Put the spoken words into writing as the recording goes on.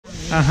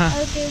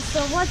Okay, so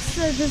what's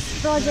this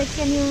project?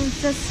 Can you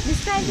just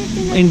describe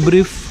it In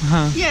brief?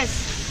 Yes.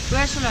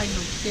 Where shall I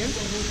look? Here?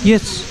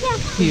 Yes. Yeah.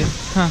 Here.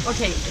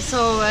 Okay,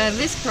 so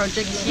this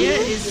project here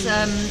is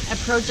a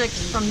project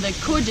from the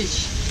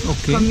Kurdish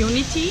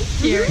community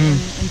here in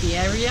the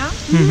area,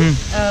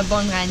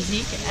 Bonn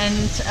Rhein-Sieg,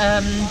 and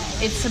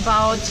it's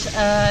about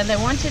they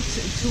wanted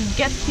to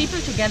get people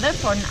together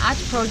for an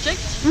art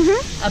project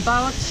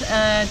about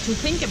to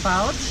think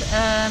about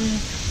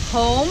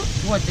home,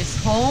 what is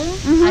home,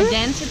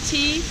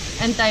 identity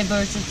and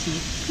diversity.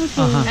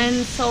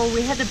 And so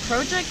we had a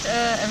project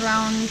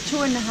around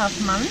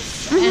 2.5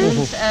 months, and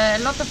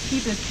a lot of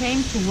people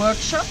came to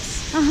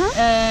workshops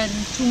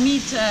to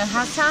meet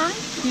Hassan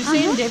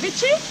Hussein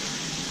Devici.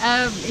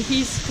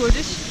 He's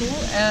Kurdish too,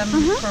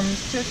 from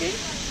Turkey,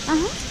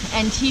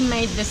 and he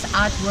made this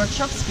art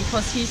workshops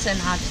because he's an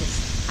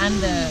artist. I'm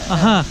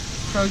the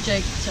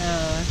project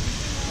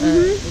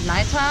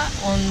Leiter,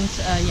 and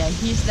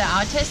he's the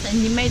artist,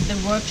 and he made the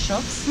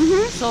workshops.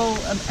 So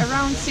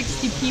around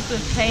 60 people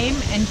came,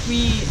 and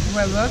we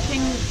were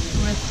working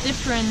with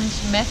different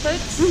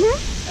methods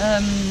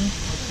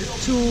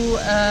to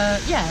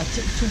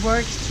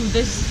work to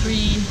these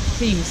 3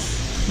 themes.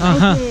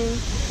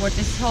 What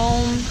is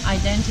home,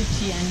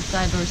 identity and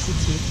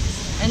diversity.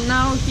 And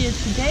now here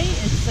today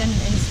it's an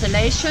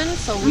installation,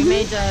 so we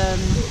made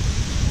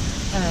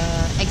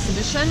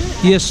exhibition,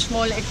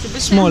 small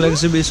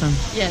exhibition.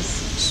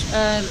 Yes,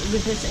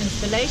 with this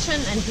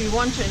installation, and we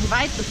want to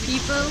invite the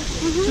people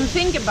to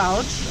think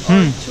about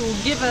or to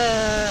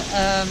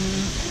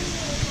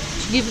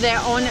give their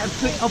own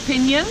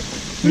opinion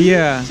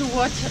to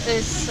what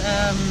is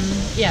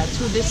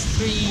to these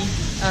 3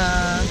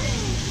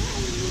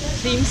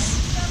 themes.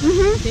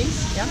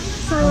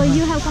 So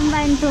you have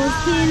combined those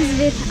themes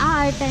with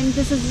art, and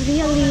this is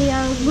really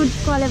a good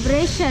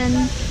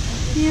collaboration.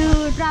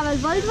 You travel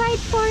worldwide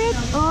for it,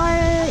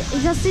 or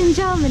just in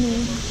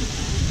Germany?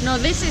 No,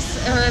 this is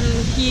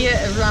here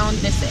around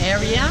this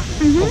area.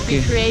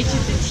 We created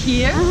it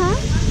here.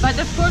 But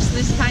of course,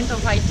 this kind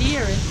of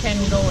idea, it can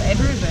go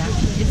everywhere.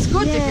 It's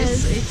good if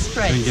it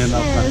spreads.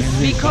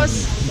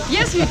 Because,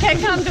 yes, we can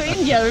come to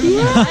India.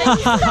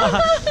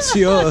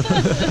 Sure.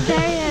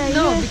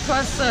 No,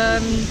 because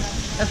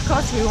of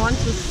course we want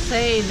to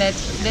say that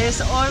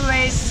there's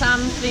always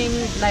something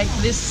like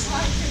this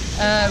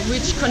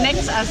which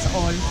connects us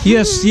all.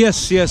 Yes.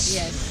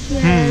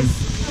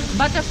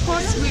 But of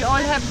course we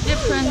all have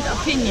different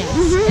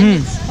opinions,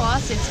 and for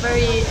us it's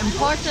very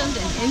important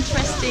and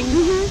interesting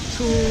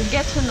to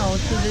get to know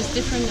these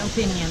different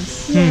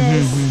opinions. To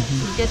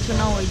get to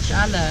know each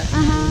other.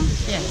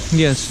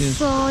 Yes.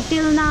 So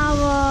till now,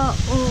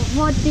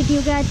 what did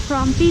you get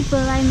from people?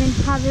 I mean,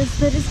 how is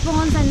the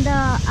response, and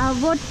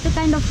what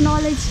kind of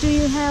knowledge do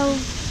you have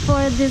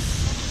for this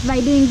by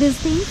doing these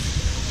things?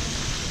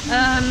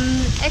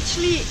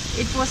 Actually,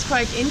 it was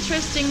quite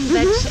interesting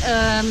that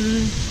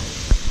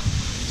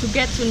to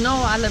get to know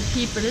other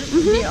people,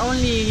 the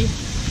only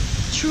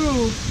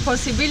true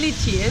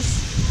possibility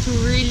is to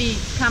really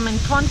come in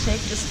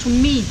contact, is to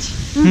meet,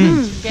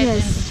 to get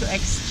into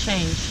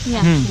exchange,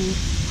 and to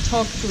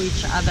talk to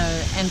each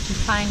other, and to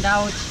find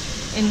out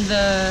in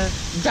the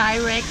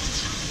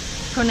direct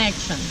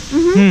connection.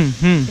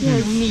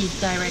 You meet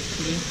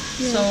directly.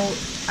 So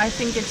I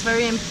think it's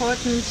very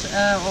important,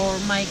 or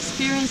my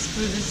experience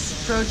through this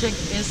project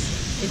is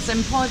it's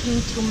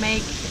important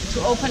to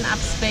open up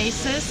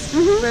spaces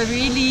where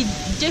really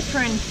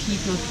different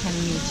people can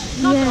meet.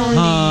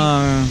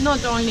 Not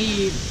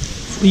only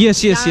young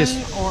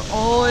or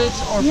old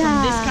or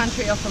from this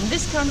country or from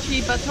this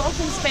country, but to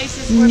open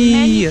spaces where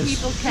many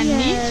people can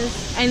meet.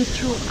 And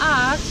through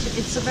art,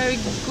 it's a very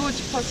good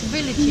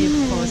possibility,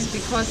 of course,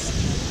 because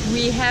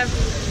we have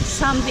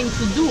something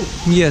to do.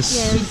 We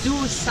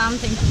do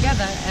something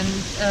together, and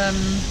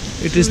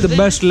it is the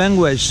best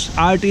language.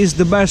 Art is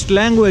the best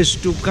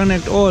language to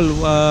connect all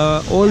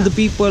the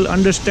people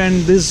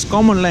understand this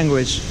common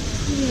language.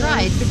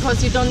 Right,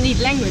 because you don't need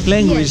language. You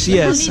don't need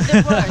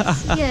the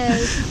words.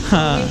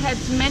 We had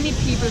many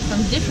people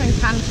from different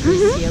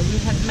countries here. We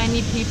had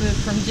many people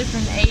from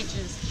different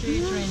ages,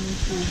 children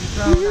to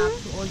grown up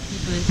to old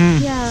people.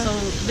 So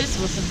this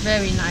was a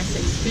very nice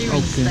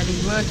experience that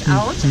it worked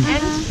out,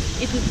 and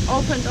it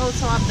opened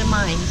also up the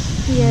mind.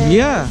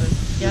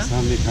 Das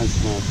haben wir,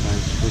 kannst du mal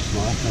kurz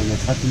mal abnehmen.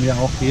 Das hatten wir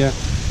auch hier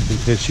in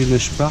verschiedene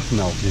Sprachen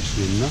auch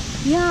geschrieben,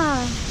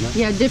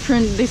 ne?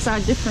 Different. These are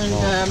different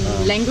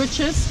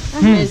languages.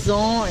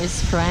 Maison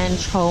is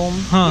French,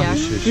 home.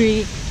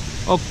 Greek.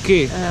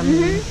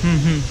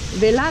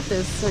 Velat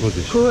is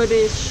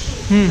Kurdish,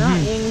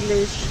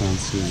 English.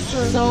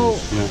 So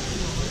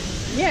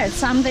it's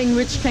something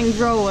which can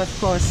grow, of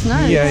course. No?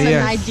 It's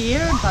an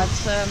idea, but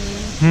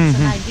it's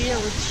an idea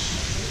which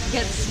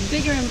gets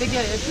bigger and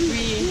bigger if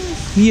we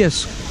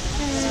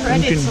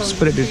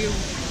spread it.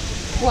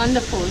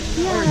 Wonderful. It's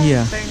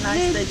very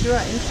nice that you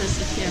are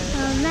interested here.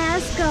 May I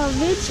ask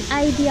which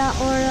idea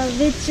or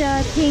which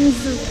things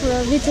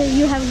which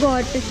you have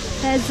got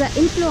has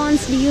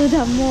influenced you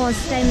the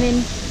most? I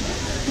mean,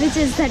 which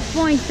is that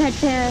point that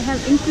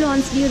have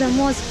influenced you the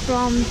most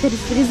from the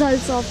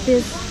results of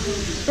this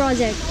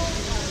project?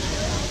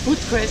 Good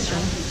question.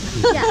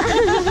 Yeah.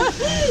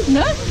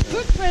 No?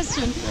 Good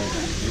question.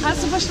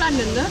 Hast du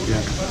verstanden, ne? Ja.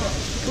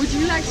 Would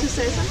you like to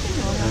say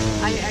something? Or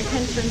I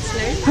can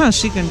translate.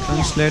 She can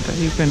translate.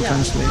 You can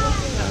translate.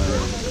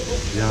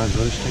 Ja,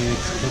 soll ich denn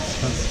jetzt kurz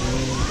was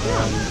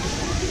sagen?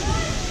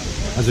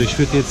 Also ich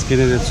würde jetzt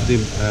generell zu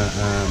dem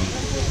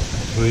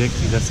Projekt,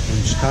 wie das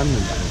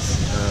entstanden ist,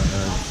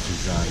 zu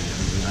sagen.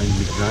 Also ein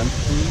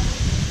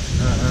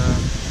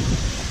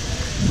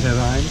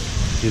Migrantenverein,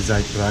 der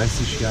seit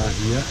 30 Jahren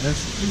hier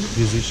ist,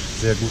 die sich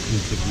sehr gut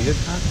integriert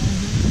hat.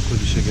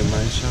 Kurdische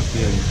Gemeinschaft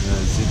hier in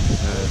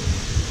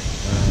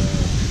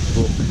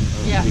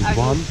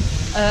Bonn.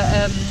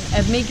 A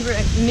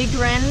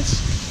migrant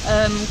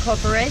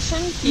corporation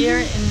here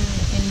in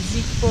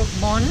Siegburg,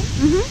 Bonn,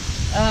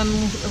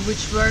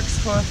 which works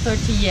for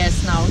 30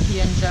 years now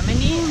here in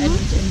Germany and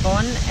in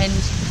Bonn, and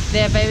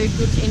they're very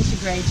good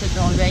integrated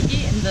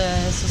already in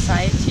the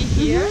society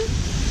here.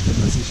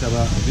 Was ich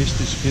aber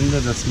wichtig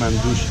finde, dass man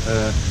durch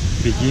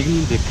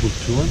Begegnung der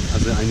Kulturen,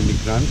 also ein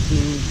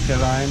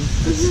Migrantenverein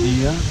ist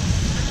hier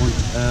und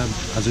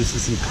also es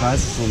ist im Kreis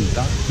so ein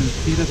Dach für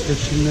viele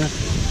verschiedene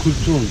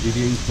Kulturen, die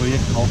wir im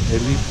Projekt auch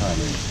erlebt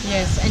haben.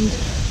 Yes, and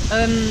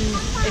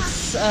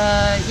it's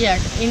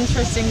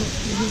interesting.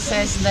 He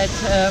says that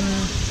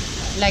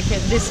like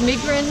this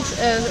migrant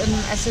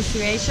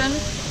association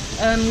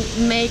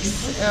makes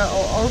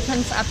or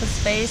opens up a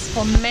space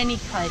for many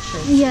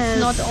cultures. Yes.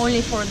 It's not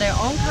only for their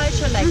own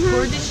culture, like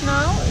Kurdish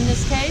now in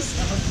this case,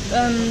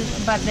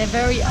 but they're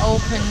very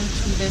open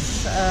to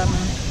this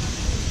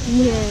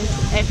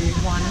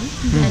everyone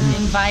and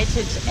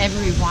invited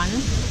everyone.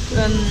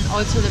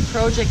 Also the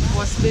project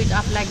was built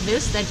up like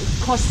this, that it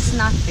costs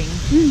nothing.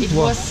 It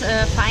was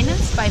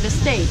financed by the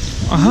state.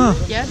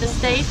 Yeah, the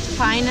state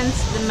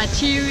financed the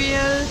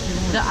material,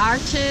 the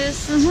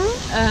artists to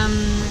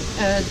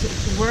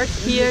work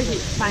here. He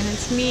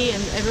financed me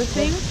and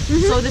everything.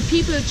 So the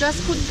people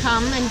just could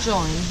come and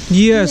join.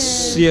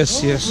 Yes.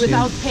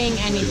 Without paying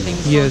anything.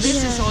 So Yes.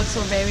 this is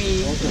also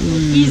very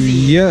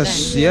easy.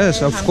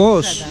 Yes, of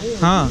course.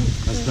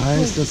 Also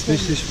daher ist das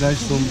wichtig,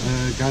 vielleicht so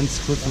ganz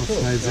kurz noch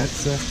 2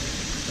 Sätze.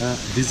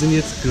 Wir sind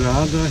jetzt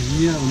gerade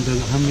hier und da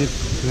haben wir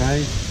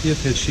 4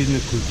 verschiedene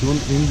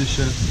Kulturen,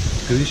 indische,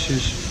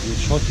 griechisch,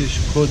 schottisch,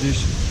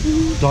 kurdisch,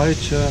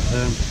 deutsche.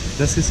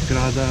 Das ist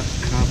gerade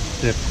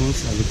Kraft der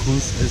Kunst. Also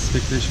Kunst ist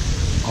wirklich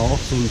auch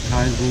so ein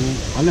Teil, wo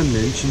alle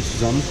Menschen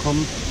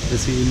zusammenkommen.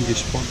 Dass wir eben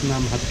gesprochen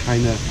haben, hat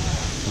keine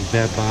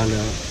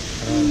verbale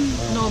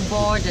No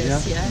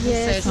borders, Yeah. He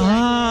says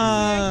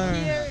like,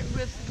 here